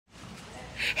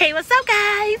Hey, what's up,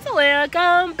 guys?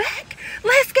 Welcome back.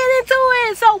 Let's get into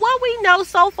it. So what we know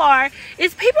so far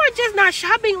is people are just not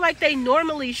shopping like they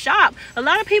normally shop. A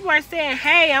lot of people are saying,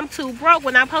 hey, I'm too broke.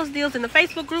 When I post deals in the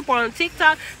Facebook group or on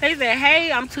TikTok, they say,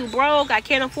 hey, I'm too broke. I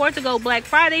can't afford to go Black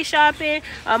Friday shopping.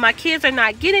 My kids are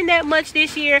not getting that much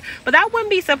this year. But I wouldn't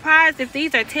be surprised if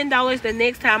these are $10 the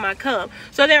next time I come.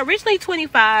 So they're originally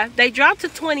 $25. They dropped to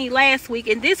 $20 last week.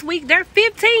 And this week they're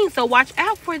 $15. So watch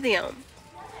out for them.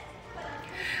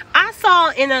 I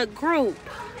saw in a group,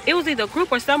 it was either a group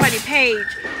or somebody's page,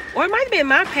 or it might have been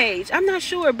my page, I'm not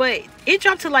sure, but it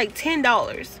dropped to like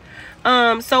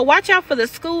 $10. So watch out for the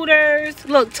scooters.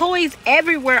 Look, toys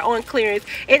everywhere on clearance.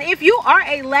 And if you are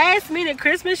a last minute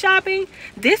Christmas shopping,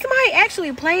 this might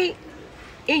actually play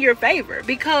in your favor,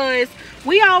 because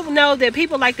we all know that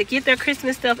people like to get their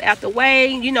Christmas stuff out the way,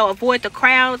 you know, avoid the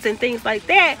crowds and things like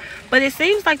that. But it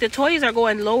seems like the toys are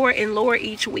going lower and lower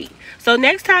each week. So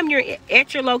next time you're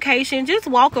at your location, just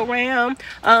walk around,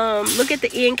 look at the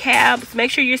end caps,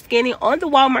 make sure you're scanning on the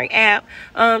Walmart app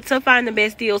to find the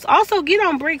best deals. Also, get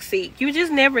on BrickSeek. You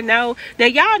just never know. Now,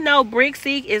 y'all know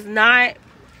BrickSeek is not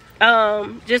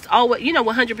just always, you know,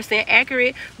 100%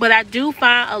 accurate, but I do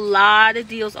find a lot of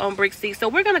deals on BrickSeek. So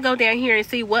we're gonna go down here and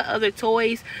see what other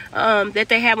toys that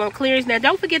they have on clearance. Now,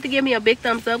 don't forget to give me a big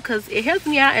thumbs up, because it helps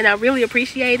me out and I really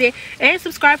appreciate it, and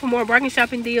subscribe for more bargain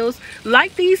shopping deals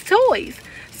like these toys.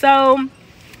 So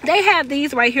they have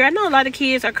these right here. I know a lot of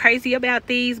kids are crazy about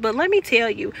these, but let me tell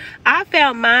you, I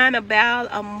found mine about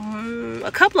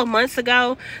a couple of months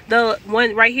ago. The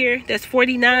one right here that's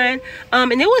 $49,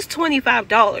 and it was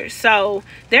 $25. So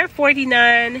they're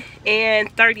 $49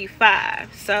 and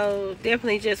 $35. So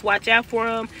definitely just watch out for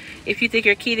them if you think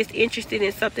your kid is interested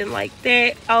in something like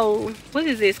that. Oh, what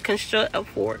is this? Construct a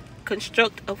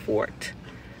fort.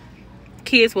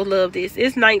 Kids will love this.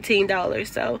 It's $19.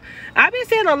 So I've been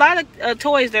seeing a lot of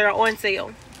toys that are on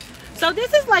sale. So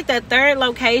this is like the third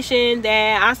location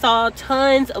that I saw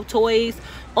tons of toys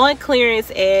on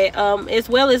clearance at, as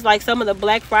well as like some of the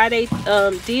Black Friday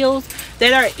deals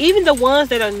that are, even the ones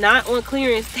that are not on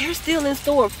clearance, they're still in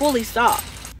store, fully stocked.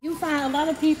 You find a lot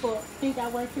of people think I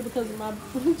work here because of my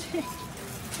blue check.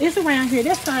 It's around here.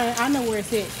 That's fine. I know where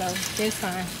it's at, so that's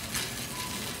fine.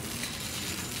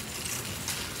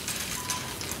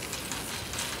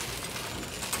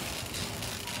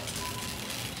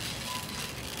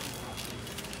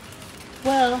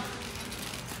 Well,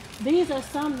 these are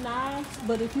some knives,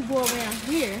 but if you go around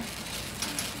here,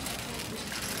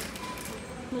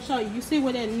 I'm gonna show you. You see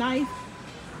where that knife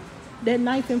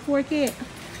and fork at?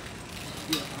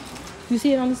 You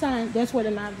see it on the sign? That's where the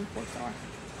knives and forks are.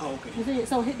 Oh, okay. You see it?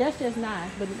 So that's just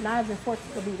knives, but the knives and forks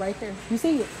will be right there. You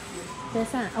see it? That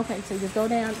sign. Okay, so just go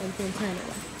down and then turn it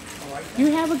away. All right.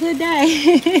 You have a good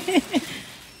day.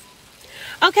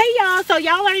 Okay, y'all, so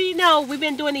y'all already know we've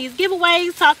been doing these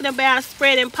giveaways, talking about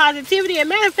spreading positivity. And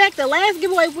matter of fact, the last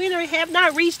giveaway winner have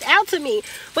not reached out to me.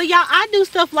 But y'all, I do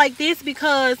stuff like this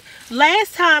because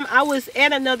last time I was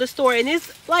at another store, and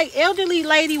this like elderly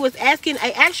lady was asking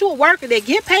an actual worker that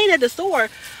get paid at the store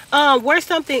where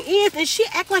something is, and she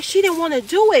act like she didn't want to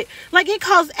do it. Like, it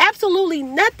costs absolutely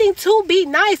nothing to be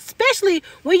nice, especially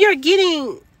when you're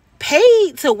getting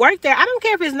paid to work there. I don't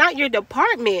care if it's not your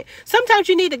department. Sometimes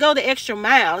you need to go the extra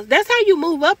miles. That's how you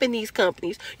move up in these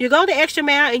companies. You go the extra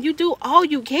mile and you do all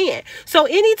you can. So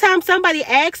anytime somebody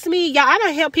asks me, y'all, I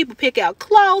done help people pick out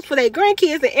clothes for their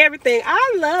grandkids and everything.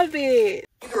 I love it.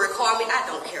 You can record me. I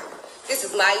don't care. This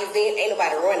is my event. Ain't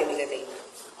nobody running me today.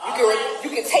 You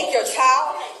can take your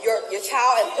child, your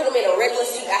child, and put him in a regular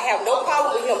seat. I have no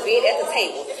problem with him being at the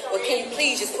table. But can you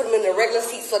please just put him in a regular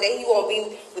seat so that he won't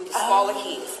be with the smaller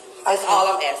kids? That's all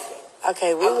I'm asking.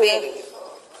 Okay, we I'm will. begging you.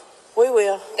 We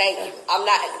will. Thank you.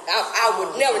 I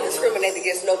would never discriminate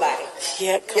against nobody.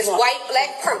 Yeah, come it's on. white,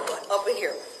 black, purple up in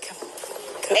here.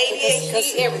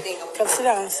 ADHD, everything up Come here. sit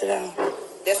down, sit down.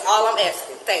 That's all I'm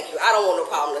asking. Thank you. I don't want no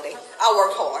problem today. I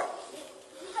work hard.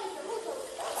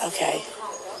 Okay.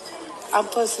 I'm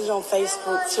posting it on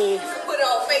Facebook too. Put it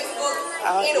on Facebook.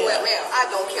 Anywhere, yeah. ma'am. I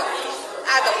don't care.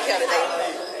 I don't care today.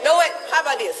 Know what? How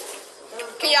about this?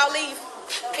 Can y'all leave?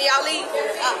 Can y'all leave?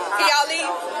 Can y'all leave?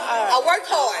 Right. I worked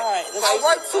hard. All right, I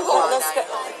worked too hard. Let's go.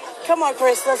 Come on,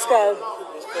 Chris. Let's go.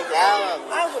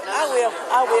 I will.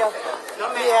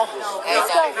 Yeah. Let's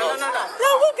go. No,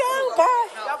 we'll go. Bye.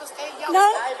 No.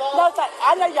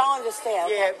 I know y'all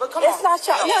understand. Yeah, but come it's on. not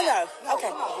y'all. No.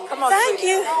 Okay. Come on, Thank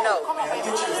you. No.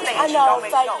 I know.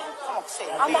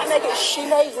 I'm not making. She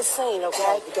made the scene,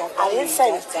 okay? I didn't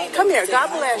say it. Come here.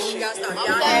 God bless you.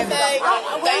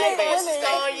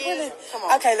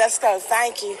 Okay, let's go.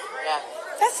 Thank you.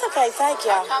 That's okay. Thank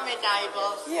y'all.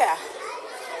 Yeah.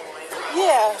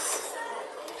 Yes.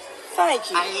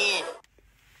 Thank you.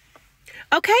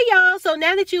 Okay, y'all, so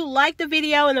now that you like the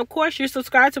video and of course you're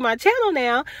subscribed to my channel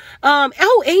now,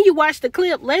 oh, and you watched the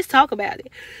clip, let's talk about it.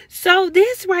 So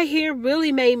this right here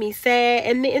really made me sad,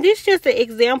 and it's just an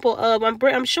example of,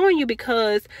 I'm showing you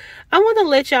because I want to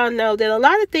let y'all know that a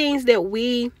lot of things that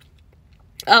we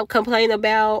complain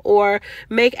about or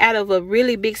make out of a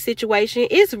really big situation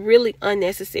is really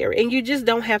unnecessary, and you just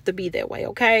don't have to be that way.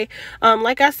 Okay,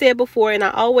 like I said before, and I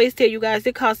always tell you guys,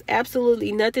 it costs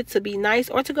absolutely nothing to be nice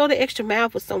or to go the extra mile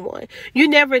for someone. You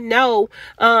never know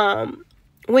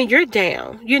when you're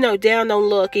down, down on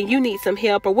luck, and you need some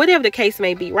help or whatever the case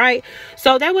may be, right?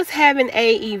 So that was having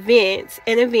an event.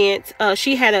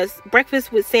 She had a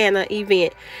breakfast with Santa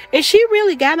event, and she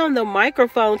really got on the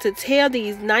microphone to tell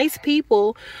these nice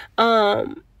people about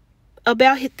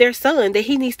their son, that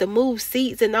he needs to move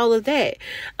seats and all of that.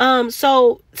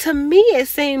 So to me, it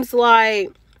seems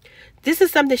like this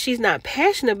is something she's not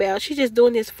passionate about. She's just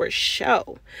doing this for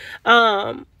show.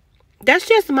 That's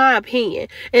just my opinion.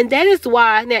 And that is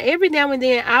why, now every now and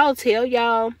then I'll tell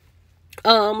y'all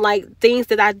like things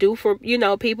that I do for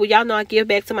people. Y'all know I give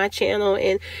back to my channel,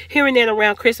 and here and then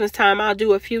around Christmas time I'll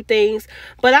do a few things,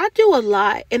 but I do a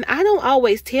lot, and I don't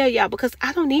always tell y'all because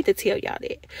I don't need to tell y'all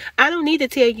that. I don't need to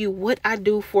tell you what I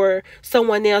do for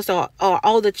someone else, or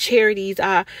all the charities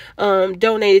I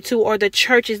donated to, or the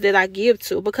churches that I give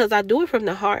to, because I do it from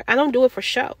the heart. I don't do it for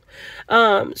show.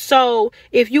 So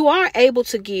if you are able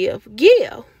to give,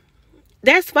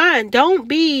 that's fine. Don't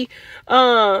beat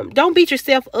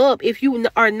yourself up if you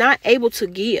are not able to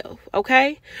give,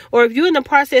 okay? Or if you're in the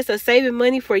process of saving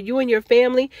money for you and your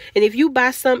family, and if you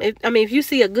buy if you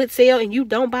see a good sale and you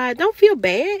don't buy it, don't feel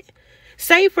bad.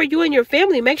 Save for you and your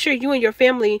family. Make sure you and your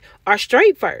family are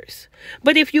straight first.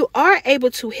 But if you are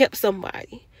able to help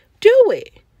somebody, do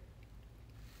it.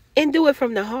 And do it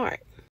from the heart.